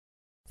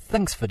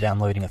Thanks for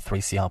downloading a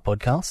 3CR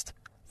podcast.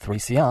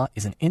 3CR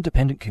is an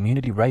independent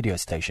community radio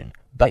station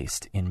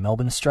based in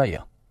Melbourne,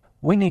 Australia.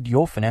 We need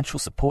your financial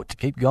support to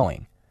keep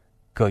going.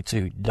 Go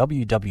to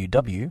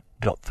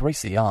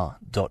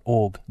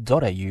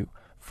www.3cr.org.au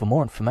for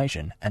more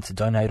information and to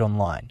donate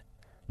online.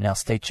 Now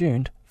stay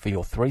tuned for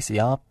your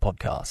 3CR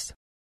podcast.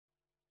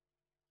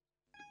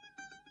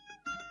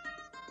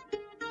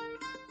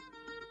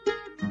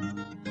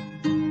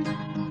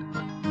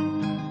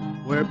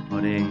 We're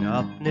putting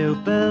up new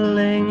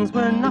buildings,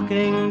 we're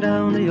knocking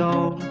down the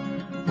old.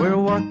 We're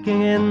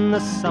working in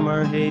the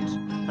summer heat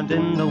and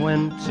in the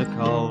winter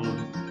cold.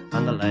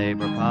 And the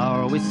labour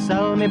power we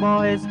sell, me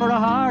boys, for a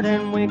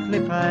hard-earned weekly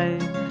pay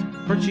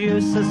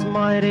produces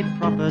mighty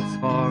profits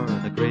for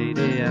the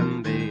greedy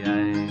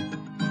MBA.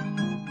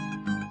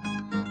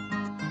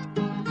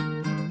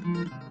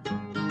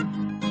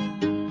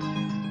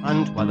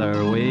 And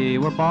whether we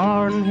were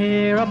born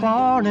here or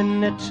born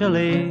in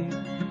Italy,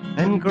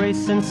 in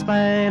Greece, in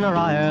Spain or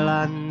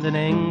Ireland, in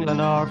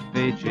England or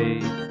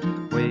Fiji,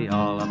 we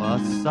all of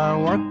us are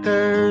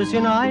workers,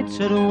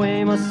 united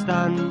we must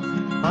stand,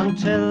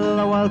 until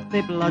the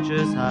wealthy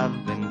bludgers have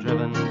been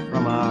driven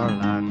from our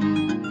land.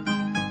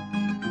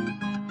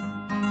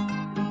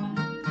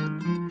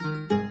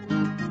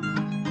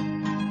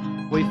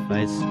 We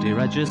faced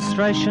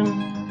deregistration,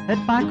 it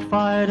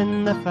backfired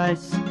in the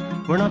face.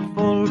 We're not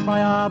fooled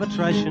by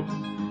arbitration,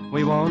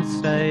 we won't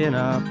stay in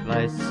our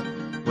place.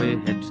 We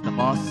hit the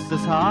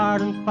bosses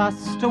hard and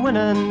fast to win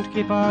and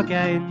keep our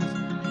gains,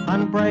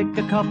 and break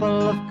a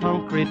couple of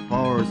concrete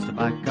pours to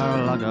back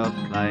our log of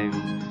claims.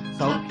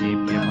 So keep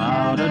your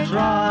powder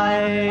dry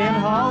and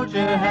hold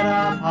your head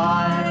up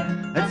high.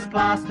 It's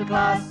class to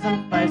class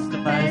and face to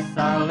face,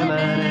 our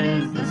limit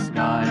is the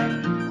sky.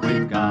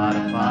 We've got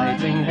a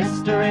fighting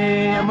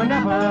history and we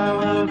never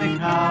will be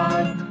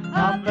cowed.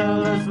 Our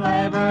builders'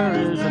 labour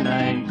is a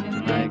name to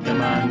make a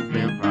man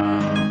feel proud.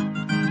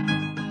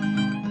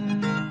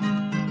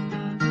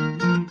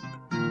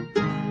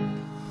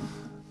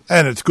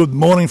 And it's good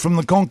morning from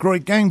the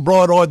Concrete Gang,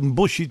 bright-eyed and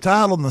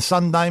bushy-tailed on the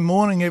Sunday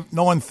morning at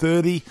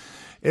 9:30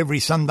 every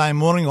Sunday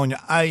morning on your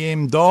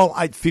AM dial,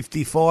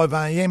 8:55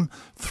 AM,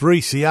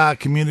 3CR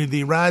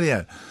Community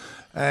Radio.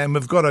 And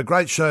we've got a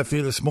great show for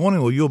you this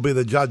morning, well, you'll be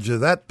the judge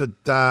of that, but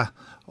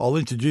I'll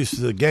introduce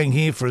the gang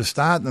here for a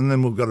start, and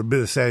then we've got a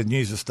bit of sad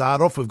news to start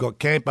off. We've got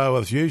Campo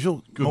as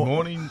usual. Good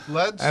morning,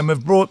 lads. And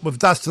we've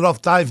dusted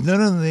off Dave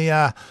Noonan,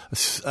 the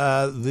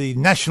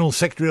National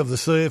Secretary of the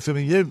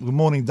CFMEU. Good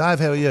morning,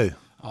 Dave. How are you?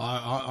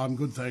 I'm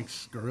good,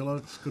 thanks, Gorilla.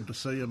 It's good to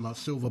see you, my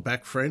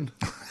silverback friend.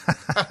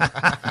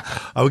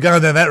 We're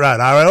going down that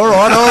road, are we? All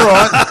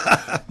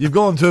right. You've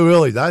gone too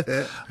early, Dave.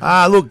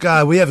 Yeah. Look,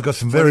 we have got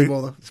some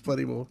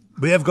plenty more.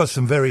 We have got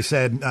some very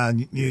sad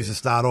news to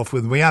start off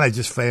with. We only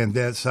just found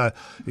out, so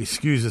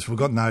excuse us, we've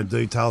got no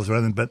details or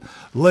anything. But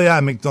Leo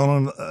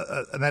McDonald,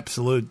 an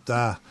absolute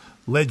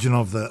legend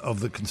of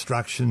the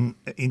construction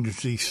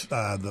industry,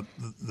 the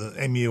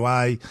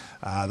MUA,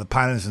 the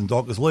painters and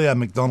dockers. Leo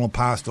McDonald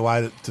passed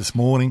away this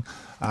morning.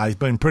 He's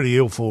been pretty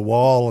ill for a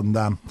while, and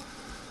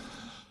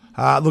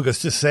look,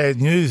 it's just sad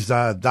news,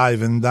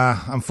 Dave. And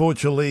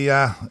unfortunately,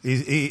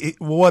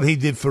 what he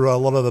did for a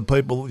lot of the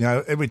people,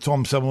 every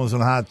time someone was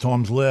in hard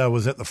times, Leo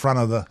was at the front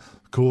of the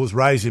cause,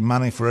 raising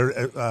money for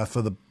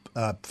the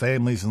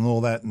families and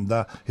all that, and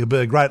he'll be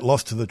a great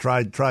loss to the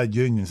trade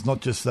unions,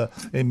 not just the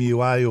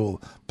MUA or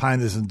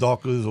painters and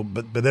dockers,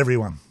 but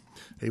everyone.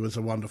 He was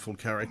a wonderful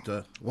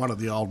character, one of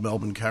the old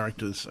Melbourne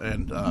characters,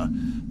 and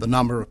the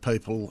number of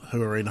people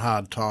who are in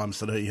hard times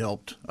that he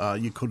helped,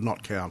 you could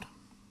not count.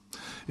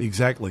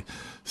 Exactly.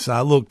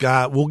 So look,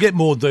 we'll get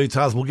more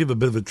details. We'll give a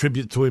bit of a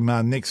tribute to him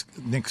next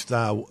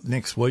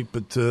week.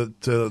 But to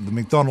the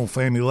McDonald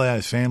family,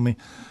 Leo's family,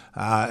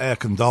 our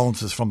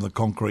condolences from the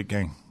Concrete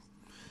Gang.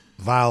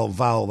 Vale,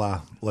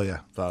 Leo.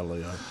 Vale,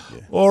 Leo,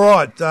 yeah. All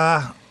right,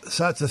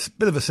 so it's a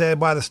bit of a sad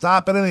way to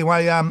start, but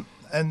anyway, and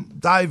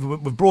Dave,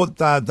 we've brought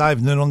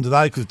Dave Noonan on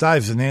today because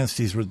Dave's announced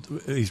his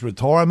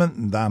retirement,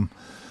 and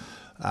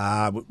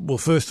well,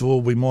 first of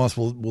all, we might as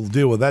well we'll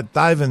deal with that,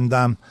 Dave,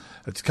 and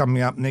it's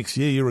coming up next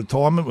year, your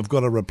retirement. We've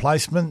got a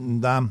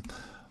replacement, and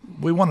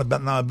we want to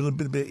know a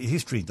bit of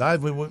history,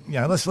 Dave.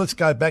 Let's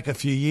go back a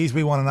few years.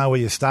 We want to know where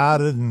you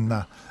started, and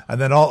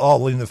then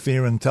I'll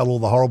interfere and tell all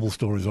the horrible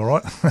stories. All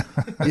right?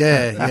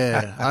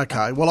 Yeah.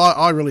 Okay. Well,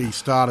 I really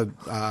started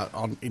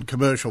in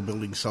commercial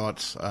building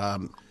sites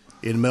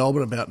in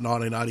Melbourne about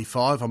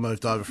 1985. I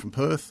moved over from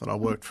Perth, and I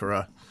worked for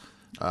a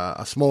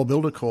small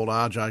builder called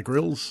RJ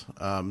Grills,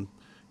 and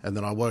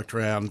then I worked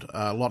around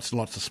lots and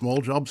lots of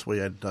small jobs. We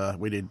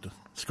did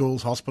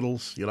schools,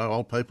 hospitals,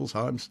 old people's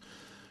homes.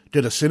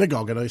 Did a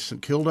synagogue in East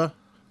St Kilda,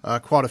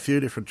 quite a few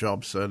different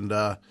jobs, and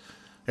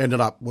ended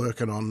up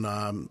working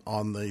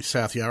on the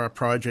South Yarra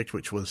project,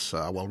 which was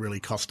really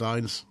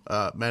Costain's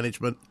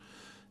management,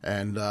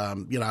 and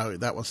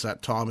that was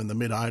that time in the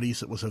mid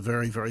 '80s. It was a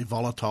very, very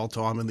volatile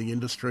time in the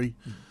industry.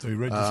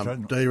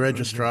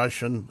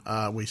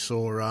 Deregistration. We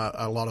saw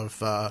a lot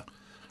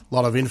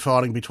of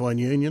infighting between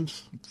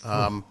unions.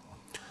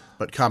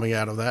 But coming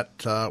out of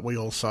that, we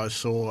also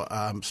saw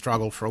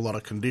struggle for a lot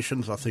of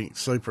conditions. I think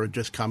super had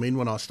just come in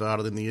when I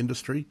started in the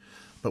industry,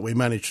 but we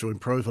managed to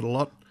improve it a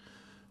lot.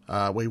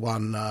 We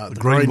won the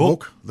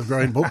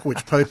Green Book,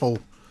 which people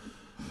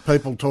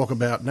talk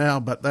about now,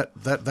 but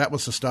that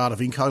was the start of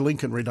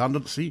Incolink and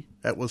redundancy.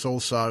 It was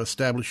also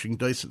establishing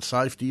decent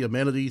safety,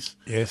 amenities.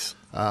 Yes.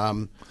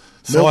 Side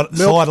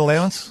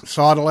allowance?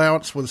 Side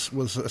allowance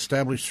was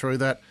established through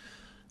that.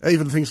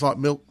 Even things like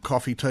milk,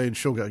 coffee, tea and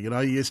sugar. You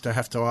used to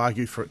have to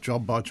argue for it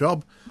job by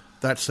job.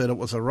 That said, it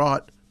was a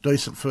right.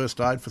 Decent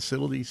first aid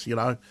facilities,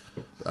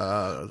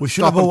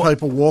 stopping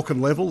people walking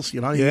levels,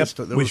 there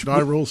was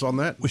no rules on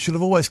that. We should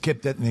have always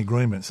kept that in the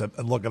agreement, so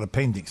like an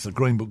appendix. The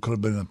Green Book could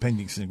have been an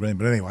appendix in the agreement,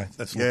 but anyway,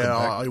 that's looking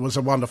back. It was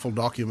a wonderful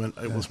document.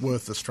 It was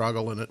worth the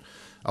struggle, and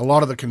a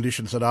lot of the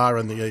conditions that are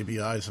in the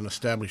EBAs and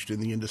established in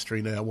the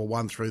industry now were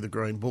won through the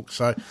Green Book.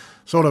 So,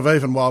 sort of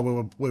even while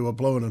we were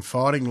blueing and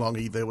fighting,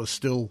 Longy, there was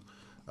still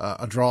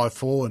a drive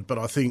forward. But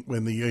I think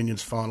when the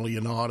unions finally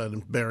united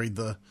and buried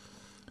the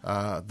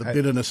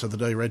bitterness of the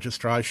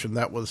deregistration,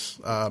 that was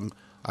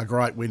a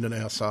great win in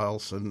our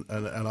sales, and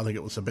I think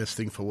it was the best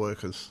thing for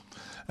workers.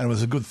 And it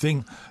was a good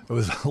thing. It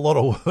was a lot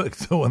of work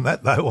doing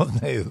that, though,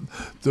 wasn't there,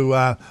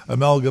 to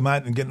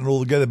amalgamate and getting it all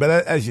together.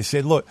 But as you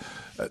said, look,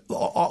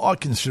 I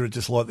consider it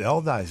just like the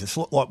old days. It's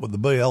like with the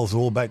BLs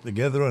all back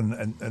together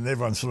and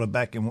everyone's sort of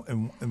back in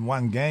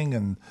one gang,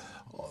 and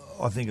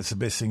I think it's the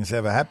best thing that's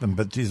ever happened,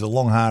 but geez, a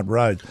long, hard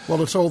road.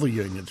 Well, it's all the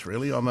unions,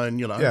 really. I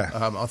mean,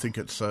 I think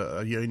it's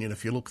a union.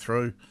 If you look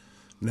through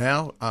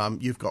now,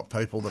 you've got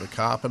people that are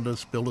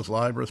carpenters, builders,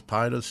 labourers,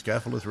 painters,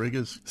 scaffolders,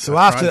 riggers, so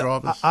train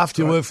drivers.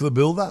 After you worked for the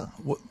builder,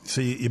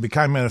 so you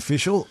became an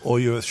official, or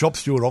you were a shop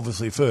steward,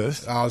 obviously,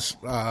 first? I was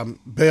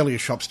barely a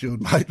shop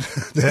steward, mate.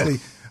 Barely.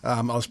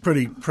 I was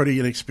pretty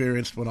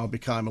inexperienced when I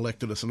became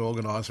elected as an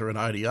organiser in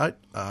 '88.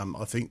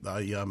 I think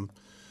they...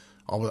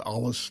 I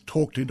was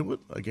talked into it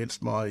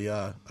against my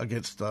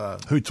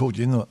Who talked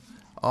you into it?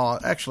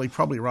 Actually,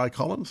 probably Ray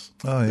Collins,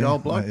 the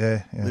old bloke,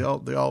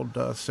 the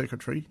old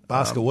secretary,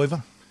 Basket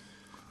Weaver.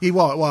 He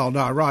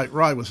was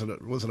Ray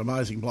was an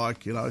amazing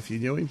bloke. If you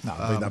knew him. No,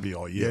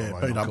 BWIU.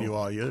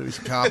 BWIU. He's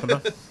a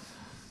carpenter.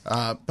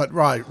 But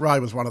Ray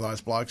was one of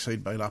those blokes.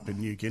 He'd been up in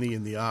New Guinea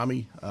in the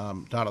army,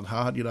 done it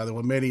hard. There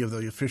were many of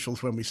the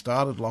officials when we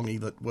started, Longy,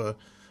 that were,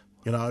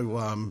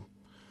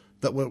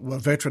 that were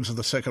veterans of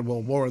the Second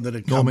World War and that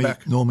had come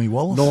back. Normie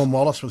Wallace? Norm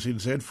Wallace was in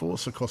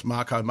Z-Force. Of course,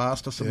 Marco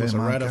Masterson was a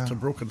Radha to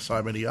Brook and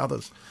so many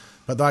others.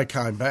 But they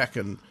came back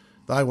and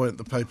they weren't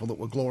the people that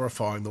were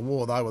glorifying the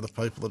war. They were the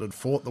people that had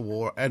fought the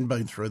war and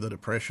been through the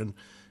Depression,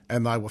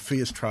 and they were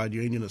fierce trade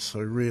unionists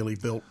who really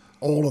built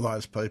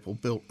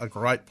a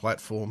great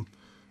platform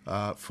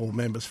for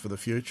members for the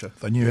future.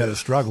 They knew how to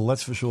struggle,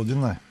 that's for sure,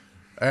 didn't they?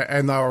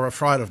 And they were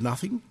afraid of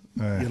nothing.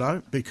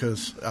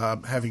 Because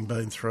having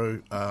been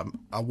through a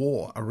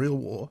real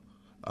war,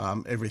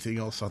 everything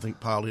else I think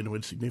paled into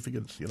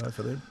insignificance,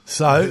 for them.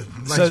 So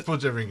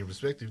puts everything in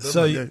perspective, doesn't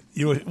so it?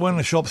 you weren't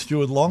a shop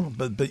steward long,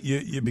 but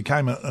you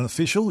became an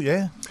official,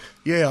 yeah?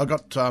 Yeah, I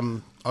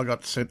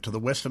got sent to the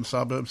western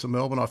suburbs of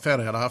Melbourne. I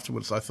found out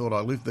afterwards they thought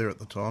I lived there at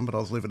the time, but I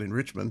was living in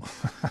Richmond.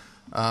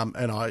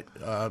 And I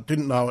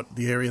didn't know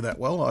the area that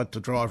well. I had to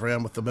drive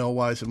around with the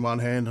Melways in one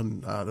hand,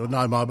 and there were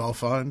no mobile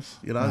phones,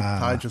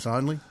 pages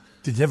only.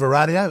 Did you have a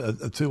radio,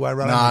 a two-way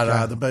radio?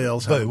 No, the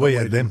BLs had. We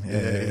had them.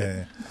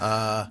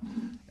 Yeah.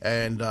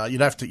 And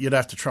you'd have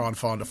to try and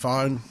find a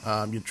phone.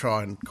 You'd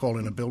try and call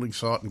in a building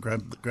site and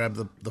grab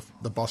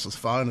the boss's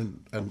phone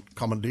and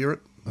commandeer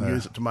it and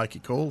use it to make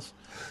your calls.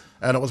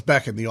 And it was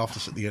back in the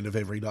office at the end of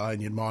every day,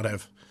 and you might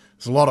have.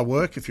 There's a lot of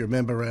work. If you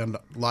remember, around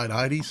late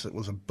 '80s, it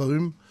was a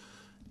boom,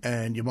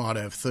 and you might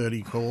have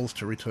 30 calls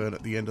to return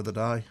at the end of the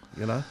day.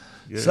 Yeah.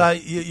 So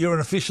you're an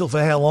official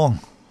for how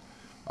long?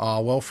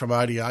 From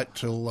 '88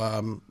 till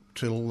I'm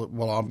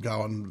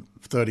going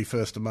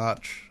 31st of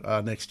March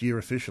next year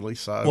officially.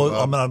 So,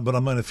 I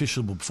mean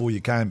official before you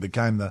became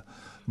the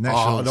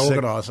national an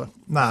organiser.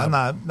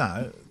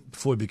 No.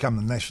 Before you become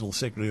the national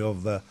secretary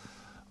of the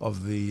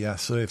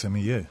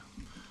CFMEU.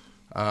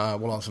 I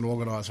was an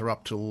organiser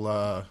up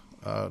till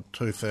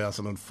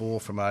 2004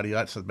 from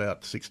 '88. So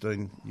about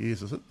 16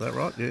 years, is it? That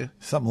right? Yeah,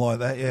 something like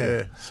that.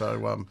 Yeah.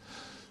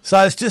 So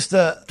it's just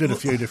did a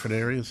few different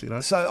areas,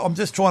 So I'm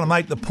just trying to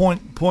make the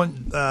point.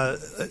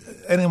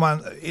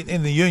 Anyone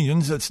in the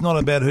unions, it's not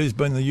about who's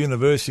been the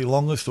university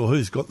longest or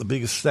who's got the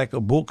biggest stack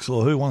of books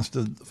or who wants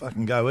to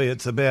fucking go here.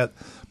 It's about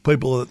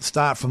people that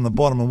start from the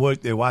bottom and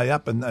work their way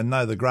up and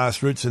know the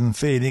grassroots and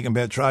fair dinkum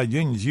about trade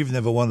unions. You've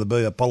never wanted to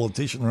be a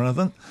politician or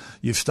anything.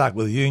 You've stuck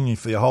with the union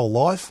for your whole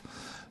life.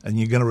 And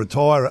you're going to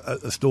retire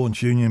a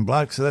staunch union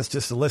bloke. So that's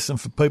just a lesson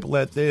for people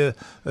out there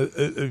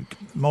who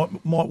might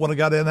want to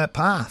go down that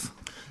path.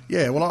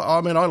 Yeah, well,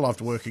 I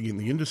loved working in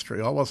the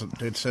industry. I wasn't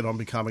dead set on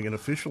becoming an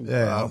official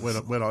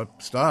when I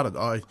started.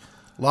 I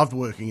loved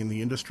working in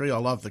the industry. I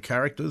loved the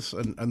characters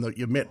and that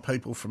you met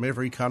people from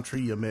every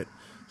country. You met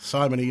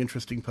so many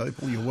interesting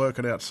people. You're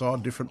working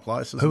outside different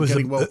places. Who was,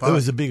 getting well paid. who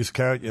was the biggest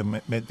character you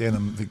met down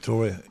in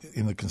Victoria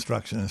in the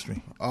construction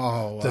industry?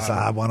 Oh, That's a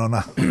hard one, I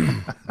know.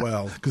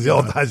 well, Because the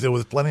old days there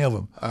was plenty of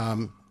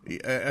them.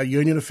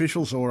 Union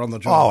officials or on the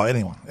job? Oh,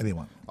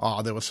 anyone.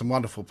 Oh, there were some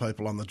wonderful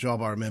people on the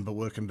job. I remember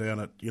working down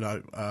at,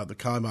 the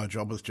Como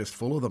job was just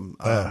full of them.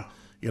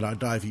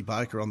 Davey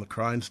Baker on the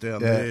cranes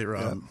down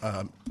there.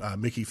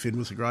 Mickey Finn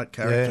was a great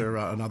character.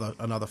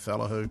 Another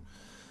fella who,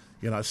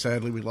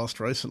 sadly we lost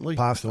recently.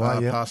 Passed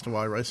away. Passed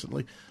away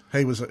recently.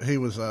 He was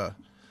a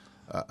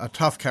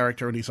tough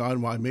character in his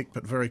own way, Mick,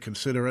 but very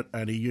considerate.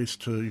 And he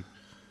used to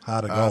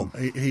Heart of gold.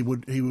 He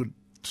would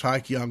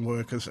take young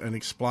workers and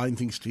explain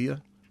things to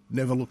you.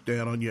 Never look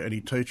down on you, and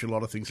he'd teach you a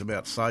lot of things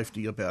about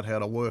safety, about how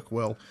to work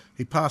well.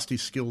 He passed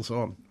his skills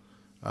on.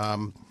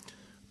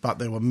 But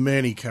there were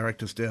many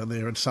characters down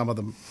there, and some of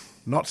them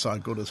not so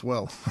good as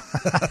well.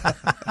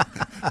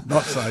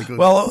 Not so good.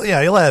 Well,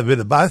 you'll have a bit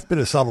of both, bit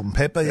of salt and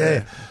pepper,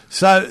 yeah.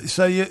 So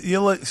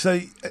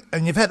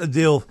and you've had to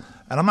deal,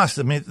 and I must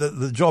admit that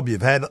the job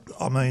you've had,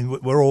 I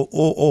mean, we're all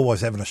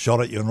always having a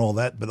shot at you and all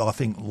that, but I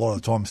think a lot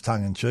of times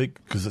tongue in cheek,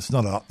 because it's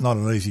not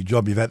an easy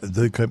job you've had to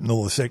do, keeping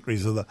all the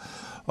secretaries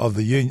of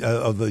the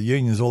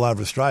unions all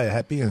over Australia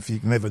happy, and if you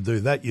can ever do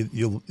that,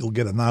 you'll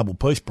get a Nobel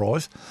Peace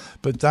Prize.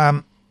 But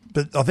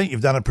I think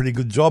you've done a pretty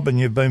good job, and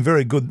you've been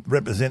very good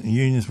representing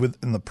unions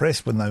in the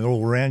press when they're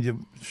all around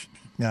you,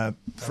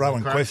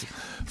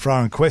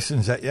 throwing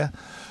questions at you.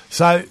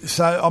 So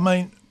I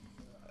mean,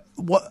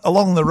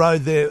 along the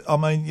road there, I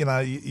mean,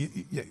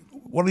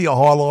 what are your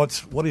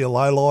highlights? What are your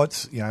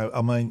lowlights?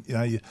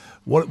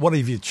 What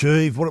have you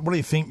achieved? What do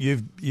you think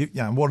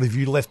what have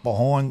you left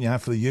behind?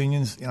 For the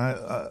unions,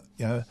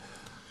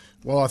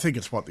 Well, I think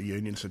it's what the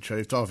unions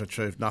achieved. I've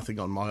achieved nothing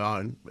on my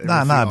own. But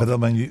I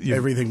mean,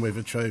 everything we've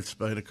achieved's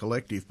been a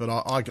collective. But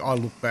I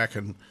look back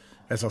and,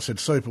 as I said,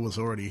 Super was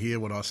already here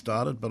when I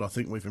started, but I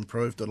think we've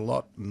improved it a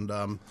lot, and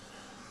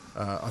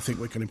I think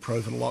we can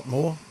improve it a lot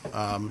more.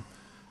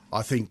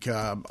 I think,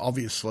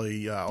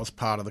 obviously, I was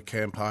part of the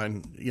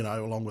campaign,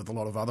 along with a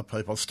lot of other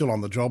people. I was still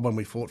on the job when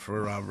we fought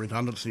for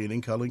redundancy in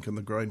Incolink and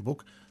the Green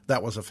Book.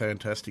 That was a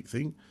fantastic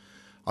thing.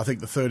 I think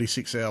the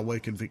 36-hour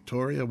week in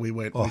Victoria, we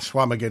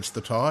swam against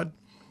the tide.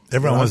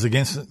 Everyone was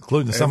against it,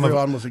 including some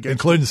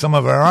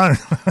of our own.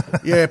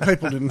 Yeah,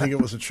 people didn't think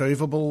it was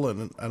achievable,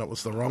 and it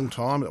was the wrong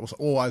time. It was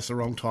always the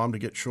wrong time to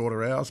get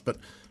shorter hours. But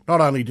not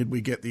only did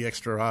we get the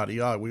extra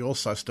RDO, we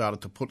also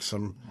started to put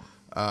some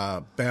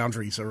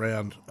boundaries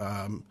around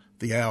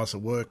the hours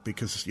of work,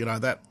 because,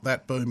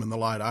 that boom in the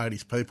late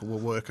 80s, people were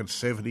working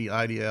 70,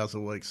 80 hours a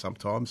week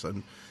sometimes,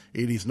 and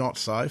it is not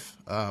safe.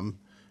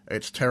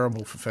 It's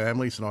terrible for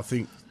families, and I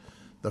think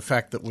the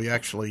fact that we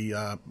actually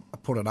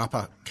put an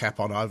upper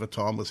cap on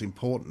overtime was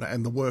important,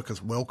 and the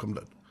workers welcomed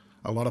it.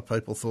 A lot of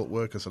people thought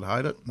workers would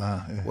hate it.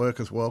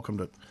 Workers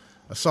welcomed it.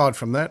 Aside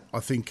from that, I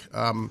think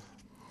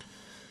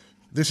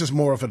this is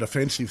more of a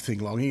defensive thing,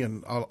 Longy,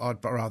 and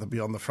I'd rather be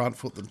on the front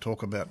foot than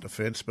talk about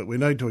defence, but we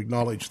need to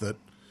acknowledge that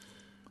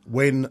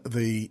when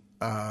the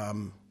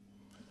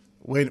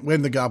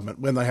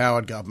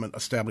Howard government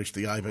established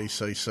the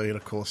ABCC, and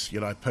of course,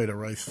 Peter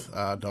Reith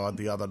died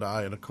the other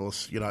day, and of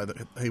course,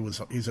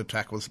 his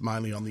attack was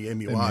mainly on the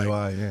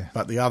MUA,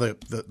 but the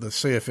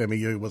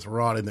CFMEU was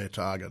right in their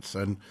targets,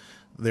 and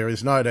there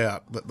is no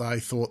doubt that they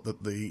thought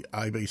that the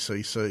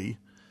ABCC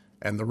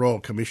and the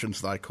Royal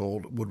Commissions they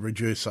called would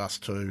reduce us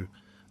to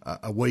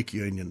a weak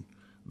union.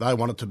 They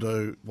wanted to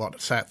do what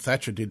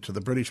Thatcher did to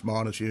the British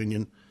Miners'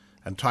 Union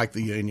and take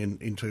the union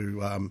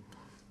into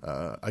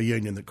a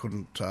union that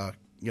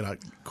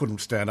couldn't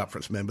stand up for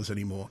its members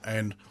anymore.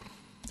 And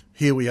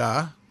here we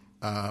are,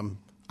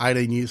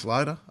 18 years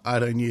later,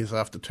 18 years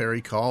after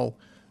Terry Cole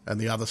and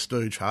the other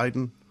stooge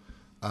Hayden,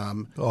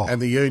 and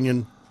the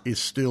union is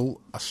still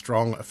a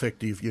strong,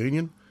 effective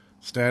union,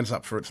 stands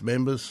up for its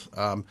members.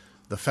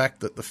 The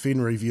fact that the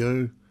Fin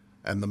Review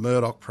and the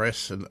Murdoch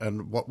Press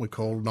and what we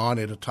call Nine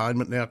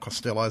Entertainment now,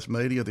 Costello's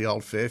Media, the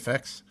old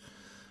Fairfax,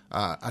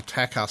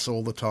 attack us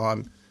all the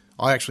time,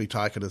 I actually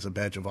take it as a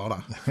badge of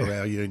honour for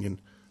our union.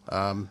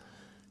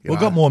 We've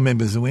got more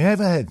members than we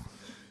ever had.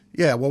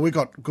 Yeah, well, we've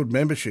got good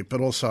membership,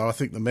 but also I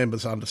think the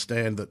members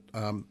understand that,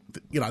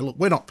 look,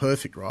 we're not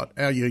perfect, right?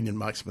 Our union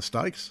makes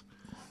mistakes.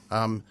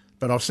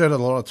 But I've said it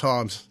a lot of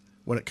times,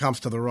 when it comes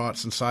to the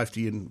rights and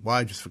safety and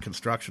wages for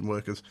construction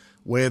workers,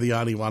 we're the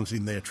only ones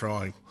in there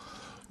trying.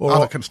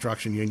 Other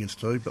construction unions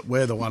too, but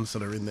we're the ones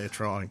that are in there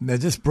trying. Now,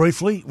 just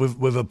briefly,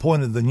 we've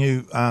appointed the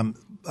new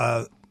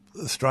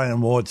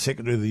Australian-wide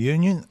Secretary of the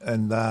Union,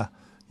 and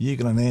you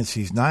can announce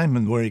his name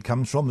and where he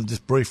comes from, and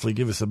just briefly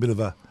give us a bit of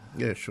a...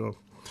 Yeah, sure.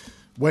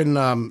 When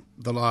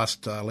the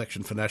last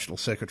election for National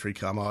Secretary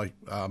came, I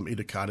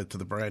indicated to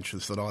the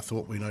branches that I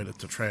thought we needed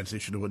to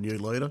transition to a new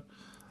leader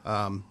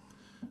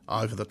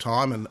over the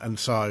time, and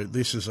so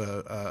this is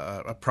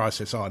a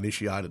process I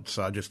initiated,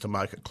 so just to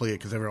make it clear,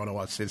 because everyone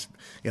always says,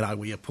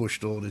 were you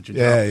pushed or did you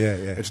jump? Yeah.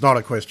 It's not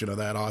a question of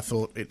that. I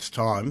thought it's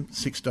time,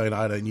 16,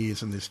 18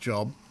 years in this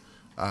job,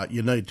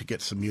 you need to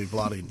get some new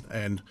blood in.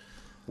 And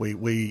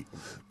we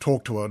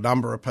talked to a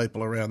number of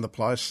people around the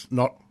place.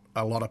 Not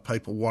a lot of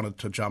people wanted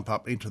to jump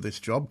up into this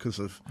job because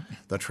of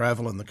the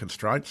travel and the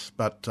constraints.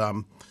 But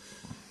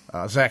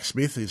Zach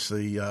Smith is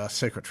the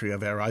secretary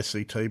of our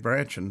ACT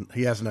branch, and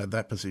he hasn't had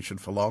that position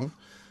for long.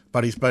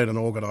 But he's been an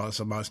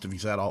organiser most of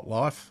his adult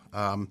life.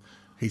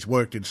 He's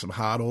worked in some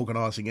hard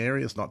organising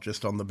areas, not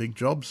just on the big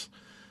jobs.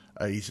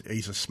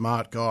 He's a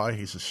smart guy,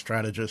 he's a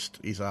strategist,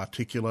 he's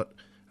articulate,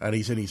 and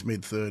he's in his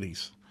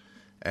mid-30s.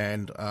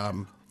 And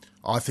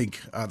I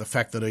think the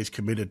fact that he's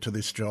committed to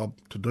this job,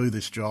 to do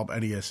this job,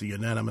 and he has the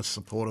unanimous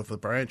support of the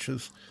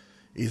branches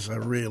is a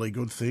really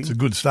good thing. It's a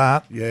good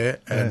start. Yeah,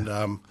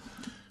 and...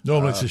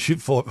 normally it's a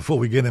shit fight before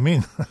we get him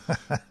in.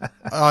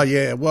 Oh,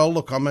 yeah. Well,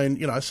 look, I mean,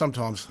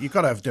 sometimes you've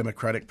got to have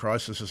democratic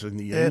processes in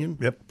the union.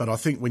 Yep. But I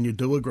think when you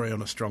do agree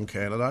on a strong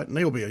candidate, and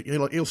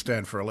he'll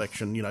stand for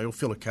election, he'll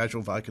fill a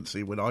casual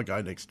vacancy when I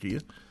go next year,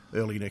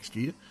 early next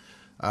year.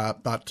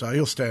 But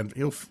he'll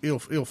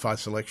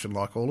face election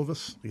like all of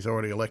us. He's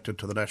already elected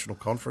to the National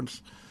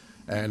Conference.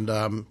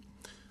 And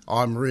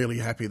I'm really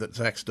happy that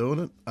Zach's doing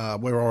it.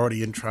 We're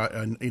already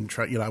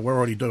we're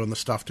already doing the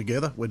stuff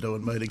together. We're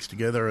doing meetings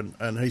together,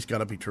 and he's going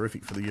to be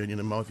terrific for the union,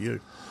 in my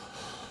view.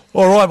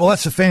 All right, well,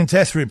 that's a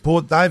fantastic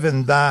report, Dave,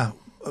 and on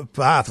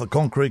behalf of the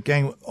Concrete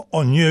Gang,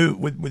 on you,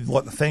 we'd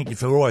like to thank you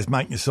for always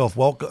making yourself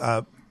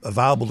welcome,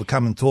 available to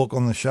come and talk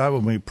on the show,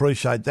 and we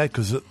appreciate that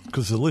because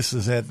the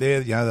listeners out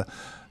there,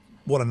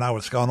 want to know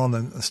what's going on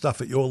and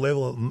stuff at your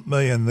level.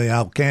 Me and the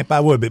old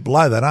Campo, we're a bit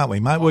below that, aren't we,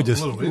 mate? We're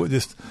just.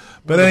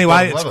 But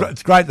anyway,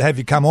 it's great to have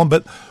you come on.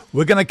 But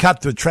we're going to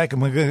cut to a track,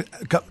 and we're going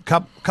to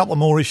couple of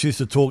more issues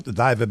to talk to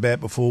Dave about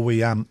before we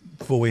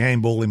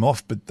handball him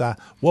off. But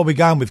what are we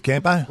going with,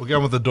 Campo? We're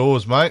going with the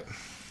Doors, mate.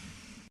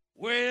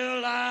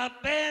 Well,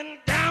 I've been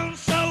down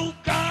so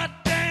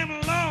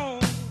goddamn long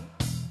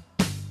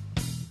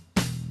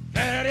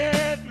that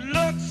it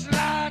looks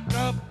like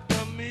up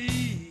to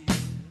me.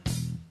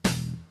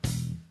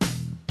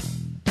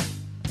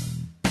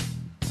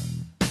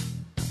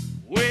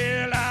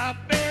 Well,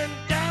 I've been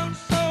down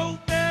so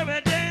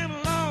very damn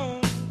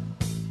long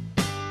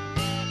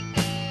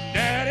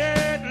that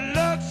it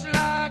looks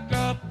like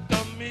up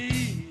to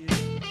me.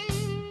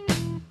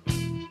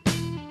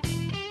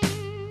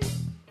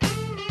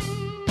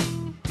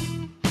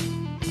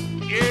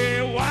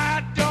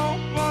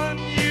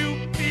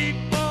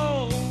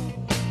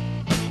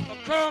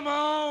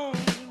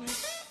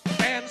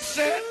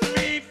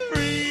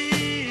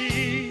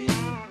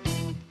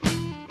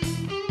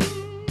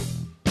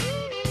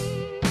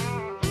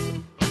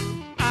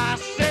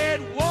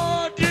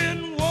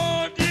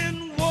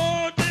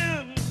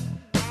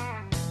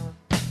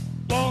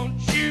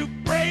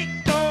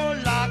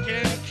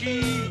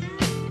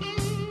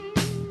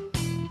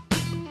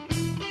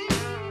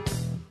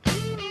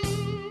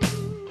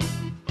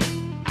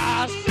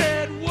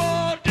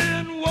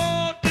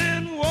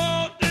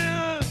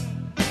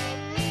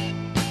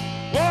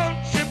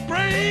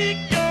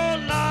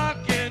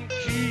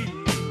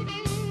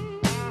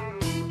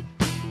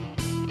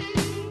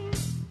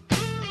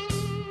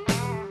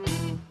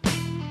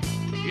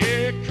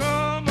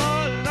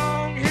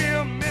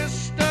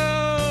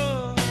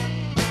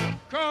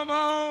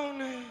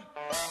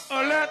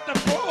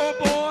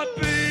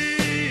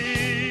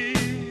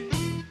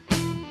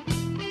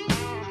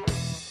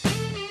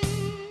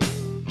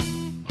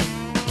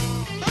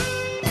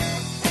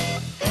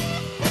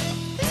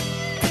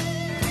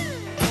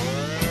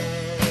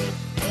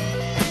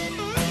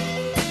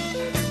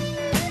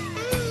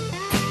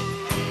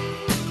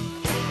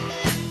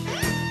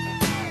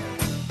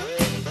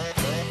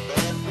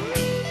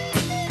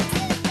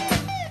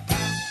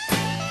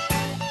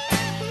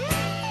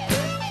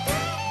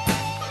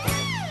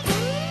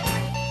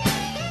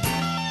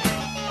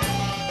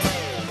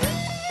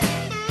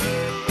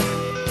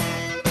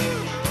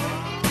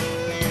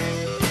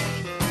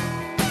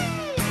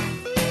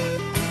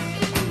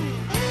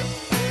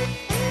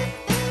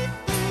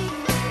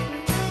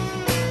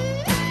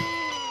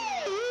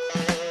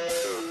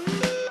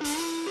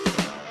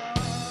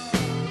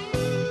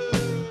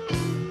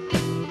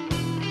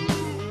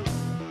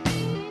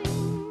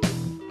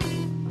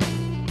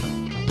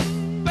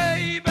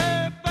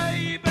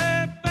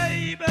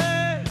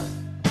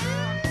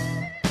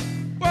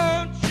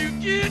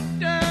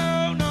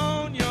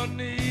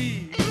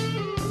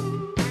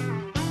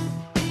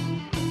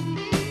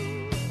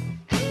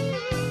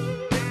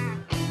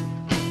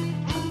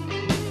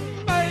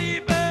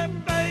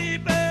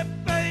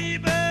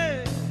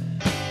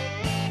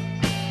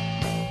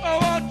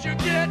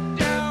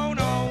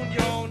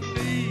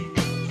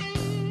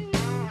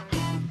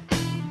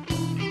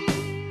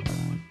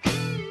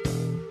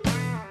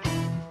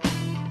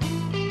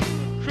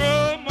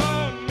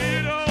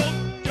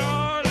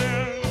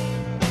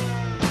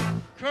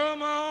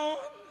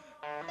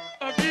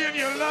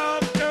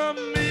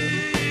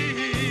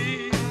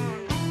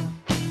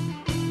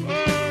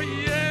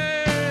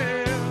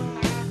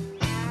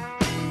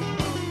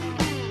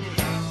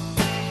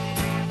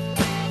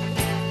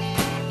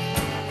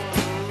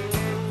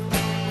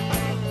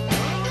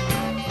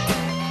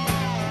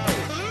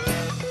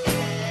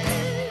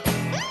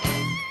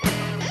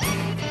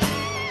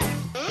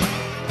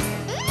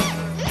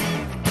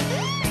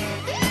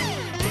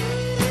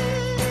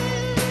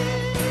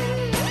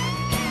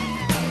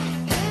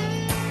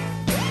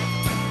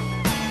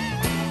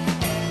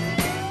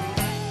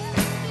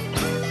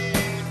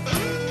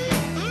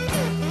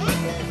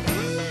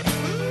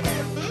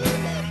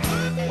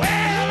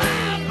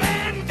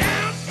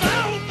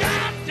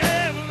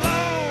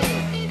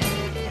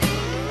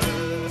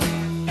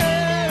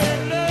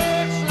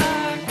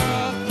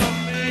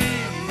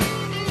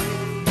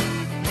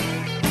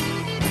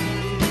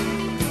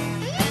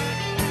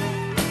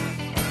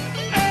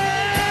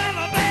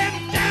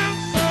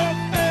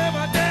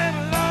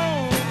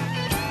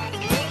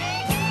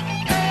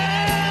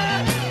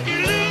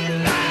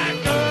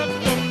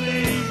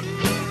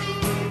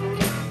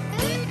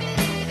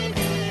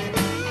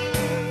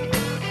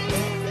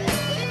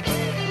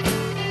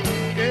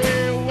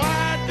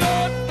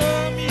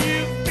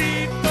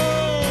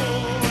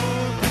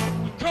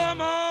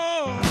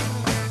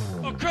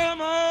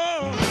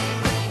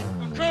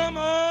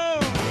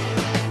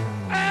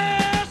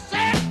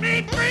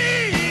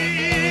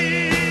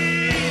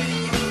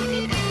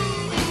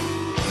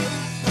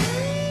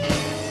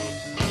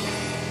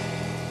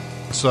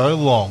 so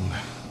long.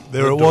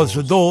 There it was,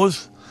 the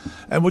Doors.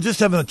 And we're just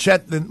having a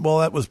chat then while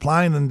that was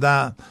playing. And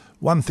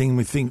one thing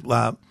we think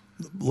Leo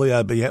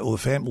and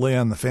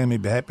the family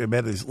be happy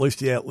about is at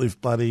least he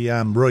outlived bloody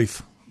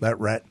Reef, that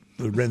rat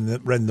who ran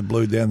the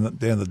blue down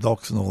the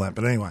docks and all that.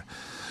 But anyway.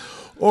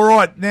 All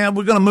right, now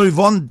we're going to move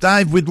on.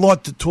 Dave, we'd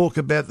like to talk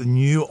about the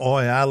new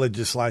IR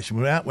legislation.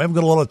 We haven't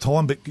got a lot of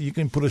time, but you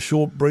can put a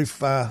short, brief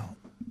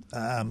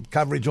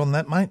coverage on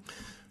that, mate.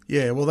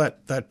 Yeah, well,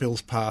 that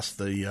bill's passed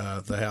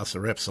the House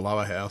of Reps, the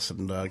lower house,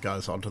 and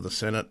goes on to the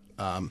Senate.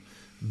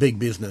 Big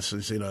business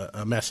is in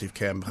a massive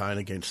campaign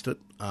against it.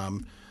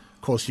 Of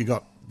course, you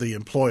got the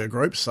employer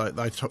groups, so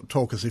they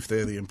talk as if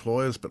they're the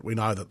employers, but we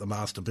know that the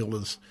master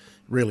builders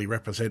really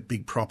represent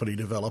big property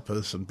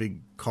developers and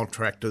big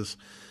contractors.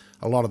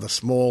 A lot of the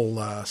small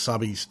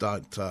subbies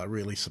don't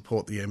really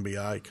support the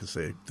NBA because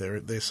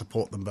they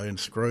support them being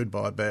screwed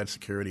by bad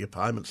security of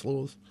payments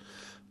laws.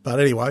 But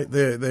anyway,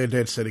 they're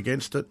dead set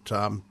against it.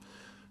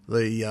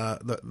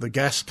 The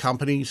gas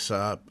companies,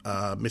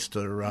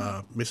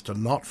 Mr.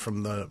 Knott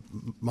from the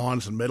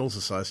Mines and Metals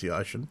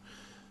Association,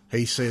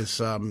 he says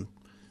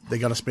they're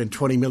going to spend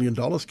 $20 million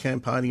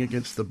campaigning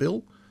against the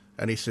bill,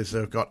 and he says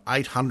they've got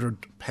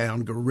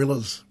 800-pound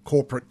gorillas,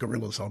 corporate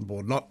gorillas on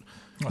board, not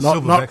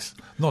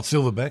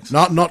silverbacks,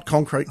 not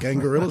concrete gang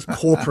gorillas,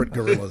 corporate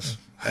gorillas,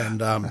 and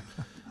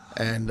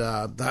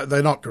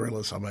they're not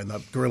gorillas. I mean,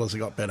 the gorillas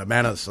have got better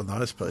manners than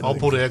those people. I'll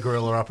put our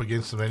gorilla up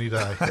against them any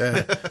day.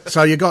 Yeah.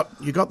 So you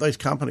got these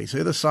companies.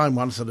 They're the same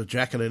ones that are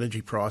jacking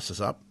energy prices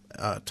up,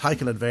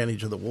 taking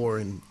advantage of the war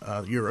in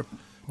Europe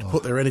to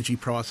put their energy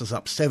prices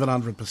up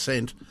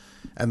 700%,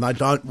 and they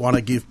don't want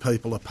to give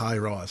people a pay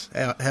rise.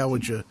 How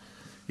would you,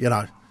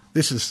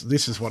 This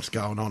is what's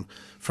going on.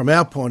 From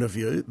our point of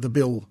view, the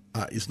bill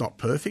is not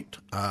perfect.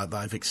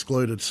 They've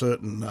excluded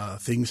certain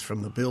things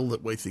from the bill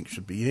that we think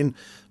should be in.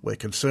 We're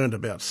concerned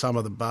about some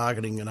of the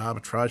bargaining and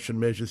arbitration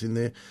measures in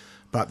there.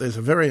 But there's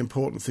a very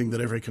important thing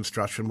that every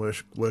construction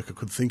worker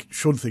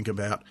should think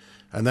about,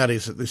 and that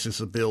is that this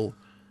is a bill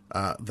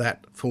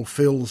that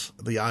fulfils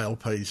the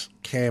ALP's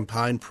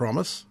campaign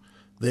promise,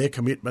 their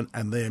commitment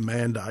and their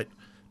mandate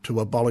to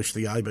abolish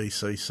the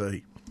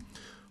ABCC.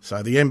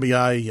 So the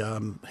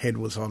NBA head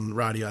was on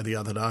radio the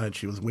other day and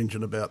she was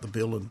whinging about the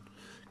bill and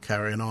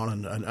carrying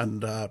on.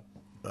 And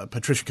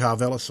Patricia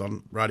Karvelis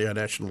on Radio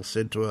National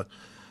said to her,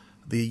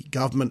 the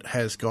government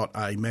has got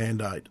a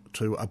mandate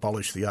to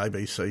abolish the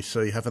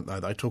ABCC, haven't they?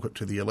 They took it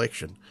to the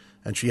election.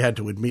 And she had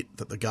to admit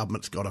that the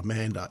government's got a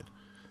mandate.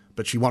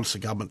 But she wants the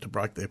government to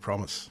break their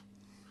promise.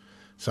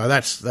 So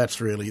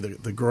that's really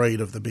the greed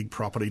of the big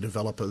property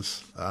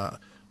developers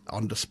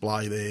on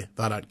display there.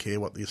 They don't care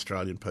what the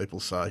Australian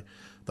people say.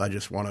 They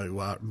just want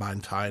to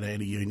maintain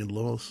anti-union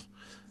laws.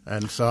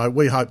 And so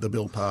we hope the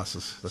bill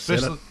passes the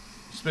Senate.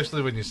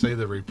 Especially when you see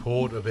the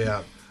report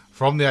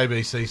from the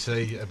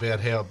ABCC about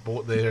how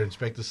their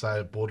inspectors say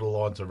it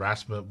borderlines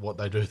harassment, what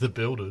they do to the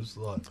builders.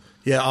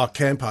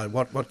 Campo,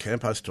 what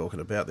Campo's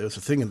talking about, there was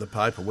a thing in the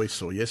paper we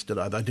saw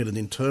yesterday. They did an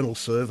internal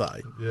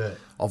survey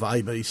of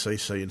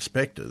ABCC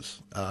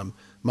inspectors,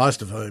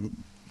 most of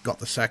whom got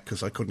the sack because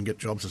they couldn't get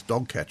jobs as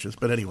dog catchers.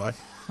 But anyway,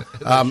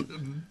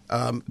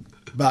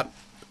 but...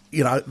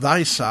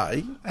 they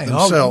say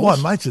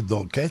themselves... My mate's a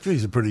dog catcher.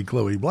 He's a pretty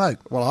cluey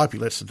bloke. Well, I hope he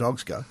lets the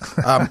dogs go.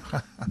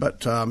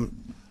 But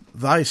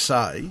they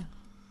say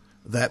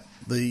that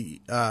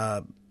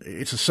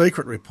it's a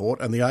secret report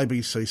and the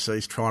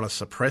ABCC's trying to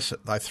suppress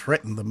it. They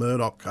threatened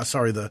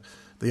the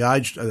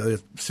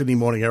the Sydney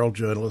Morning Herald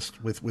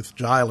journalist with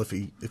jail if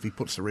he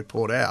puts the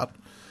report out.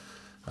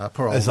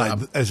 Poor old,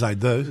 as they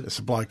do. It's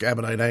a bloke,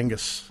 Aberdeen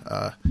Angus.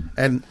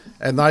 And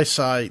they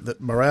say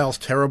that morale's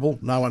terrible,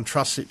 no one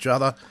trusts each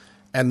other,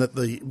 and that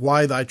the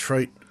way they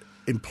treat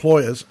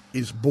employers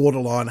is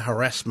borderline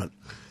harassment.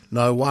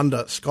 No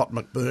wonder Scott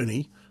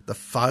McBurney, the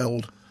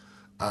failed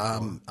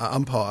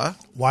umpire...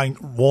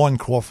 wine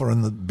quaffer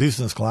in the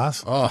business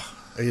class.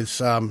 Is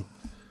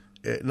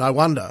no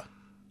wonder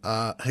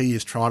he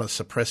is trying to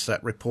suppress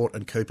that report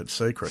and keep it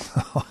secret.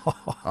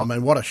 I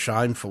mean, what a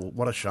shameful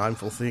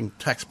thing.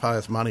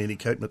 Taxpayers' money and he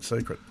keeping it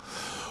secret.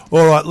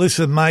 All right,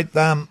 listen, mate,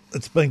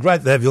 it's been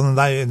great to have you on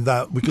today, and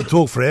we could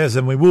talk for hours,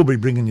 and we will be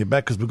bringing you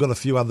back because we've got a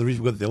few other issues.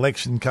 We've got the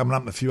election coming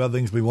up and a few other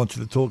things we want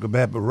you to talk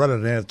about, but we're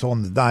running out of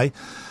time today.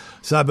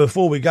 So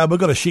before we go, we've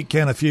got to shit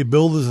count a few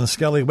builders and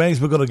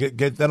scallywags. We've got to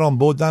get that on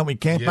board, don't we,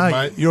 Camp? Yeah,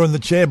 mate. You're in the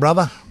chair,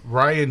 brother.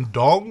 Ray and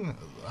Dong,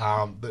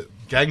 the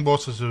gang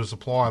bosses who are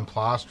supplying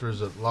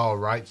plasterers at lower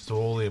rates to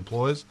all the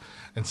employers,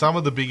 and some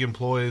of the big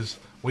employers,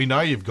 we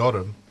know you've got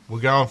them. We're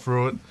going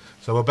through it.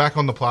 So we're back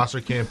on the plaster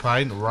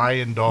campaign,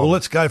 Ray and Dong. Well,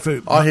 let's go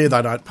for... I hear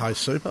they don't pay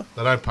super.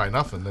 They don't pay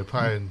nothing. They're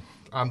paying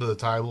under the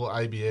table,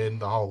 ABN,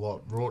 the whole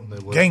lot, rorting their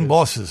workers. Gang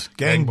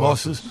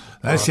bosses.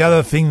 That's the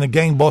other thing. The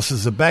gang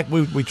bosses are back.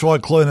 We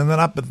tried cleaning that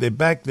up, but they're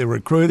back. They're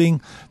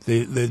recruiting.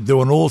 They're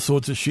doing all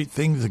sorts of shit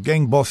things. The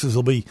gang bosses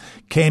will be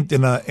camped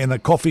in a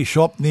coffee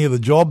shop near the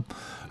job,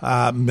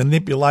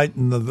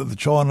 manipulating the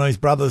Chinese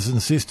brothers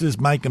and sisters,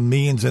 making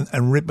millions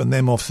and ripping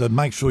them off. So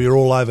make sure you're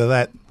all over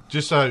that.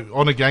 Just so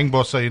on a gang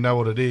boss, so you know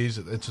what it is,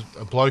 it's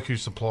a bloke who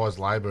supplies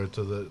labour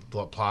to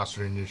the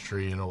plaster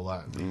industry and all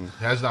that.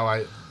 Has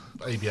no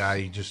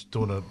EBA, just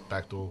doing a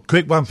backdoor.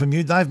 Quick one from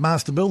you, Dave.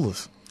 Master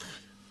Builders.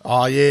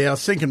 Oh, yeah, I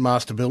was thinking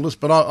Master Builders,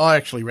 but I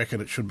actually reckon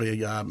it should be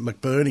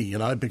McBurney, you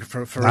know,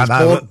 for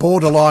his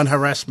borderline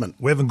harassment.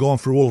 We haven't gone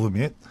through all of them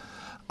yet.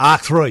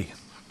 Arc 3.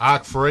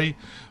 Arc 3,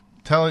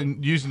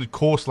 using the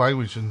coarse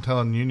language and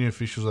telling union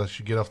officials they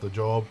should get off the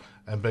job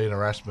and be an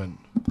harassment.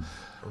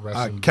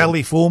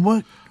 Kelly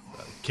Formwork.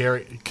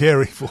 Kerry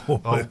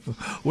Formwork.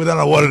 We don't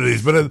know what it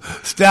is, but it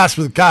starts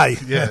with K.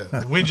 Yeah,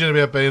 whinging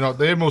about being on.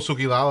 They're more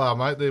Suki Lala,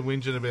 mate. They're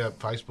whinging about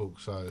Facebook,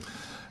 so...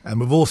 And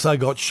we've also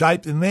got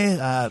Shaped in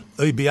there,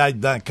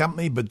 EBA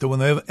company, but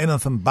doing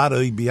anything but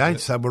EBA,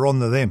 so we're on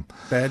to them.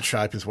 Bad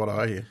Shape is what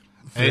I hear.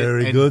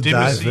 Very good,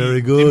 Dave,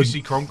 very good.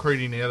 Dimmesy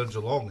Concreting out of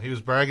Geelong. He was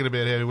bragging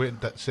about how he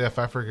went to South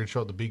Africa and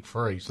shot the big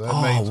three. So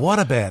that means what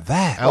about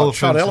that?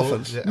 Shot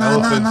elephants? Yeah, No.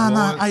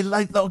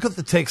 lions. I got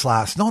the text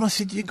last night. I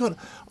said,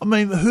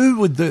 who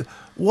would do...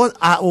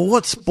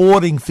 What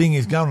sporting thing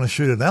is going to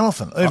shoot an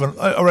elephant? Even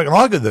I reckon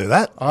I could do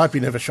that. I hope he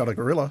never shot a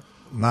gorilla.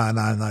 No,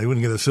 you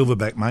wouldn't get a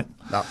silverback, mate.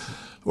 No.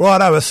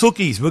 Right, over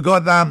Sookies. We've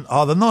got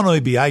the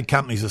non-EBA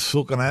companies are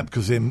sooking out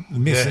because they're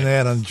missing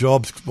out on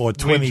jobs by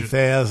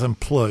 20,000.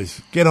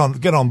 Please get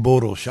on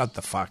board or shut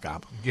the fuck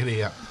up.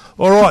 Get out.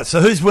 All right,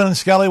 so who's winning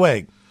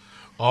Scallywag?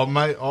 Oh,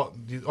 mate,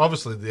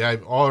 obviously I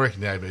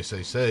reckon the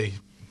ABCC,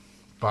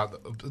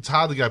 but it's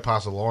hard to go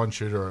past a lion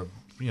shooter or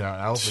an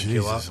elephant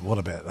killer. Jesus, what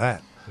about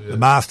that? Yeah. The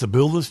Master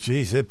Builders,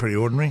 geez, they're pretty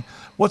ordinary.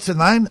 What's the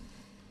name?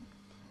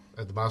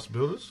 At the Master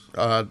Builders?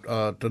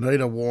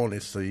 Danita Warren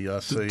is the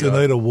CEO.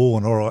 Danita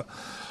Warren, all right.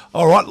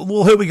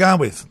 Well, who are we going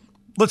with?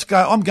 Let's go.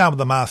 I'm going with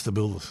the Master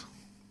Builders.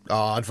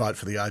 Oh, I'd vote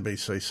for the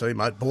ABCC,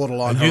 mate.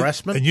 Borderline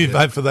harassment. And you'd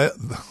vote for that?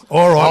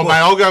 All right. Mate,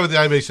 I'll go with the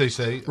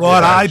ABCC.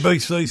 Right,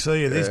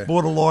 ABCC, it is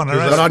borderline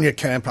harassment. Got on your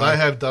campaign. They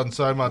have done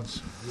so much.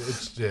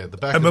 The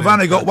back. And we've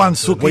only got one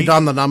Suki. We've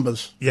done the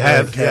numbers. You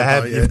have.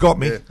 You've got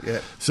me.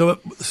 Yeah. So,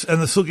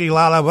 and the Suki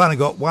Lala, we've only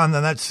got one,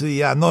 and that's the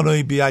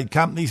non-EBA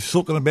companies.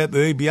 Talking about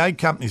the EBA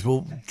companies,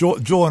 will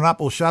join up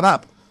or shut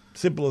up.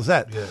 Simple as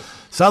that. Yeah.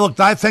 So, look,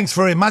 Dave, thanks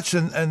very much,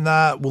 and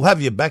we'll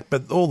have you back,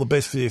 but all the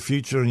best for your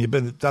future, and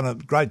you've done a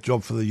great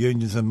job for the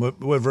unions, and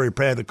we're very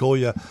proud to call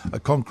you a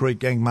concrete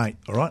gang mate,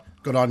 all right?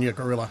 Good on you,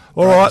 Gorilla.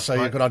 All right.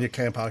 So good on your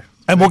campo.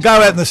 And we'll go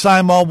out in the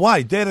same old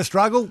way. Dare to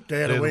struggle.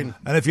 Dare to win.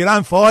 And if you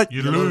don't fight,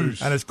 you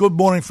lose. And it's good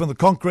morning from the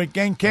Concrete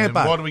Gang campo.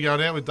 And what are we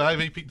going out with, Dave?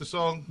 He picked the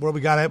song. What are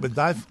we going out with,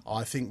 Dave?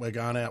 I think we're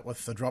going out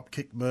with the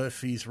Dropkick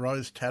Murphys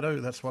Rose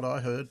Tattoo. That's what I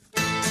heard.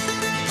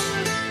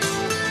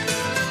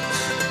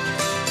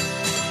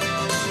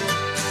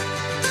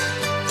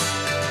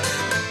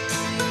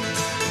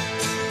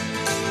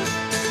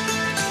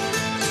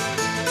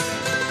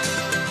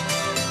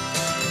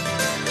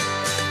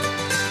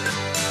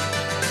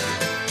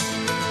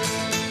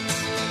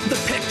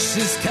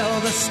 Tell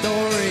the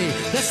story,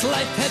 this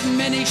life had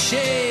many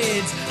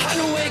shades.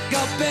 I'd wake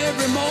up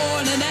every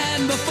morning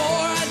and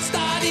before I'd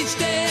start each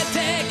day I'd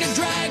take a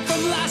drag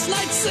from last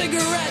night's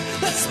cigarette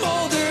that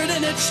smoldered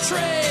in its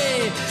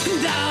tray.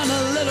 Down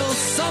a little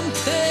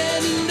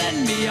something and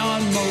then be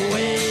on my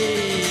way.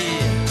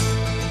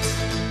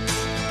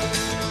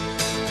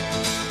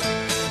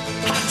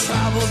 I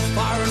traveled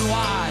far and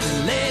wide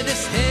and laid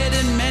this head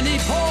in many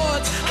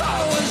ports. I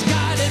was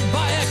guided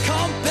by a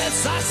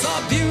compass, I saw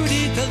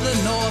beauty to the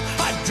north.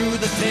 I drew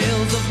the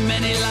tales of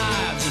many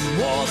lives and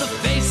wore the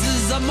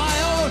faces of my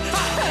own.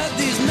 I had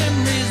these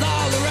memories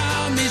all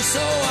around me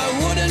so I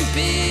wouldn't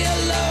be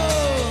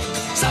alone.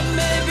 Some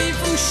may be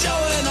from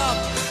showing up,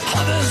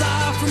 others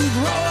are from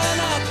growing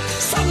up.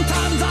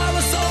 Sometimes I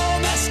was so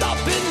messed up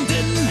and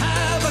didn't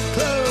have a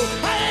clue.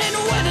 I ain't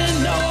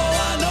winning no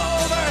one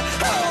over,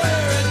 I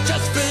wear it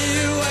just for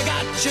you. I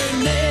got your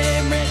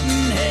name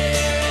written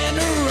here in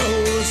a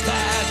rose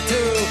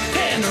tattoo,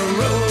 in a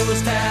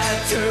rose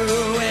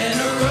tattoo, in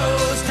a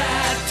rose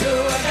tattoo.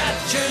 I got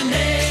your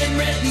name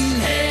written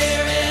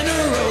here in a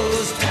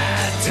rose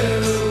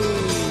tattoo.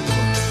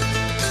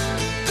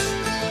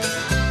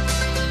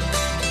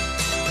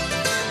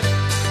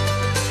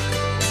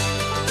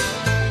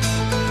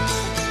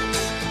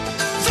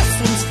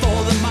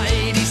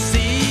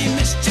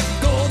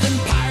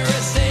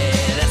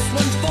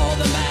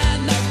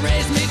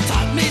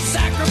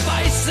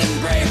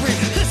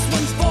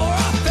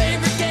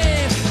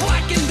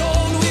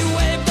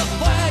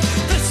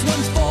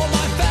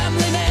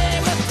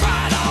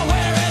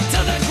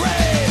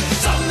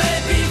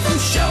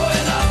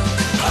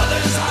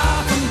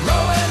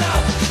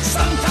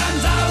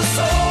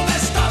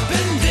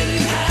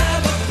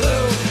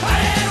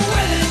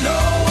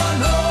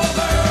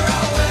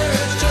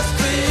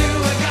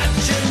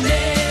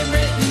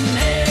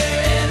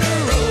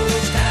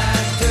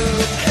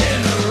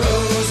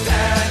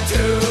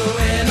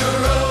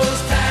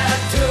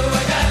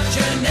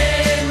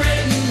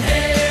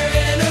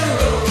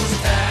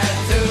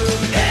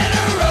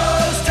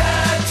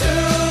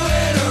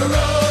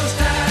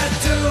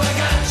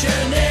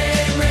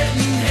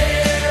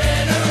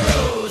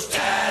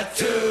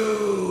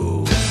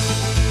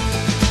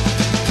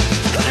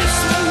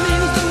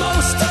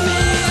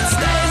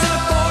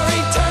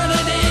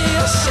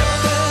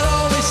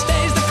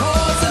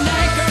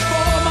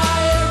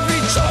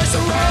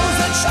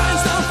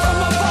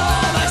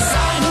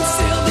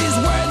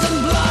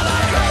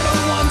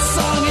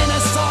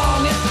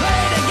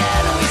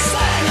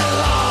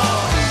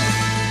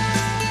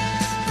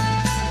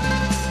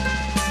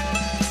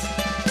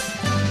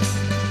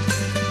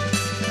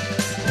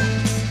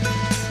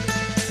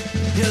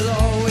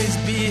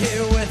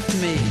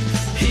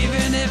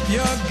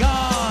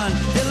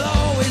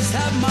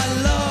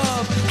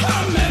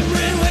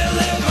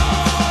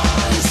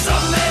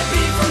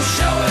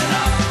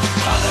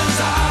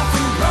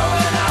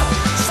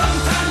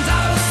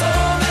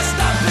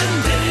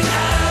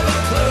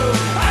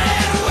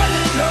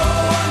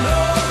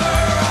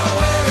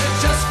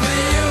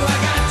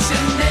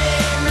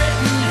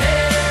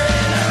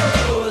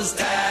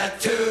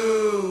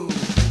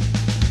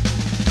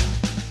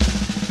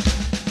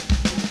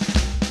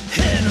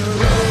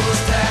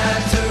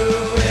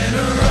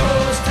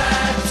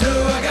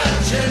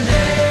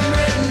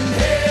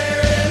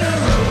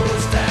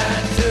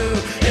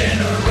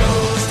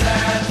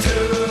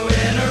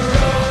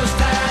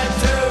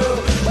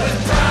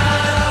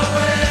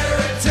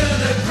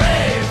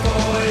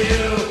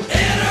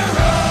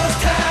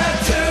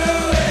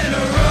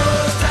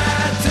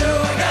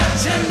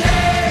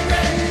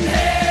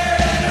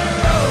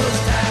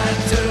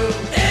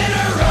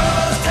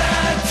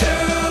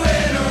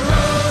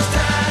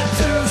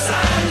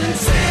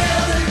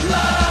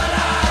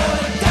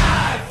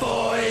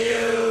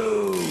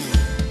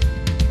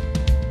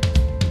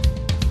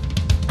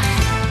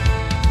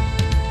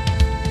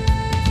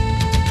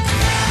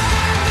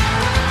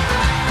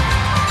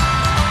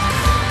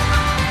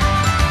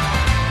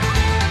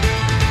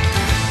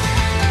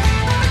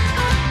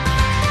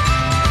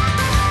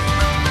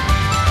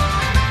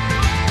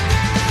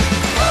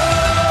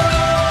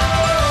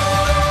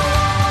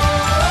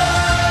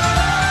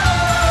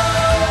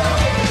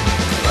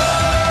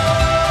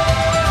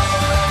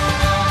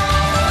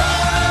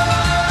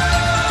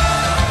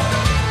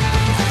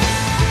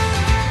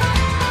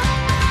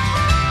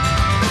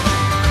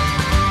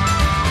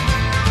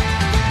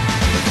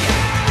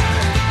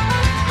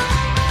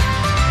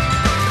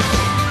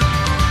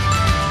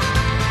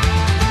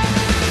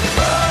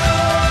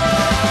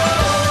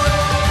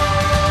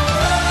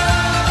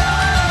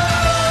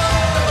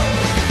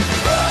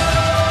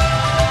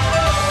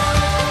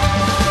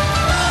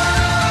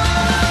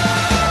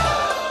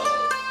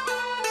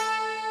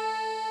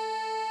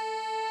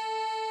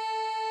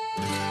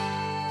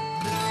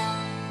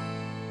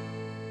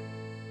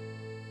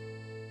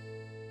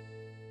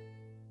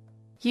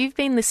 You've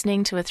been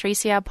listening to a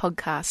 3CR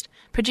podcast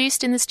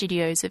produced in the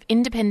studios of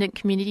independent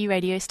community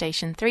radio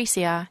station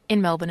 3CR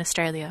in Melbourne,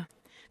 Australia.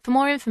 For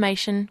more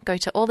information, go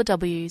to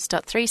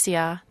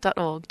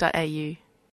allthews.3cr.org.au.